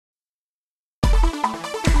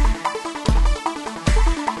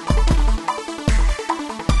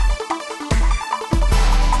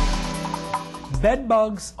Bed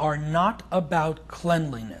bugs are not about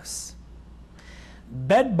cleanliness.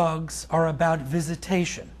 Bed bugs are about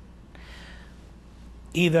visitation,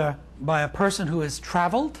 either by a person who has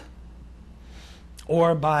traveled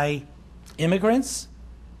or by immigrants,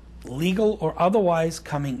 legal or otherwise,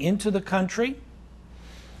 coming into the country,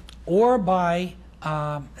 or by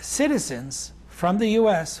citizens from the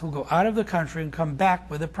U.S. who go out of the country and come back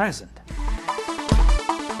with a present.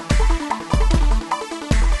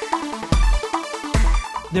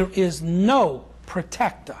 There is no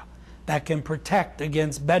protector that can protect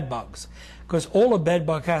against bed bugs, because all a bed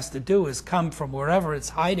bug has to do is come from wherever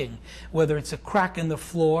it's hiding, whether it's a crack in the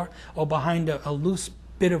floor or behind a loose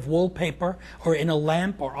bit of wallpaper or in a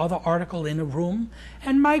lamp or other article in a room,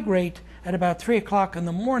 and migrate at about 3 o'clock in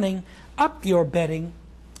the morning up your bedding,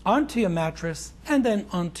 onto your mattress, and then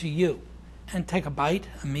onto you, and take a bite,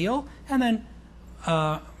 a meal, and then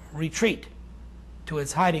retreat to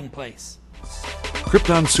its hiding place.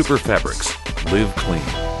 Krypton Super Fabrics. Live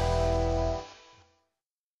clean.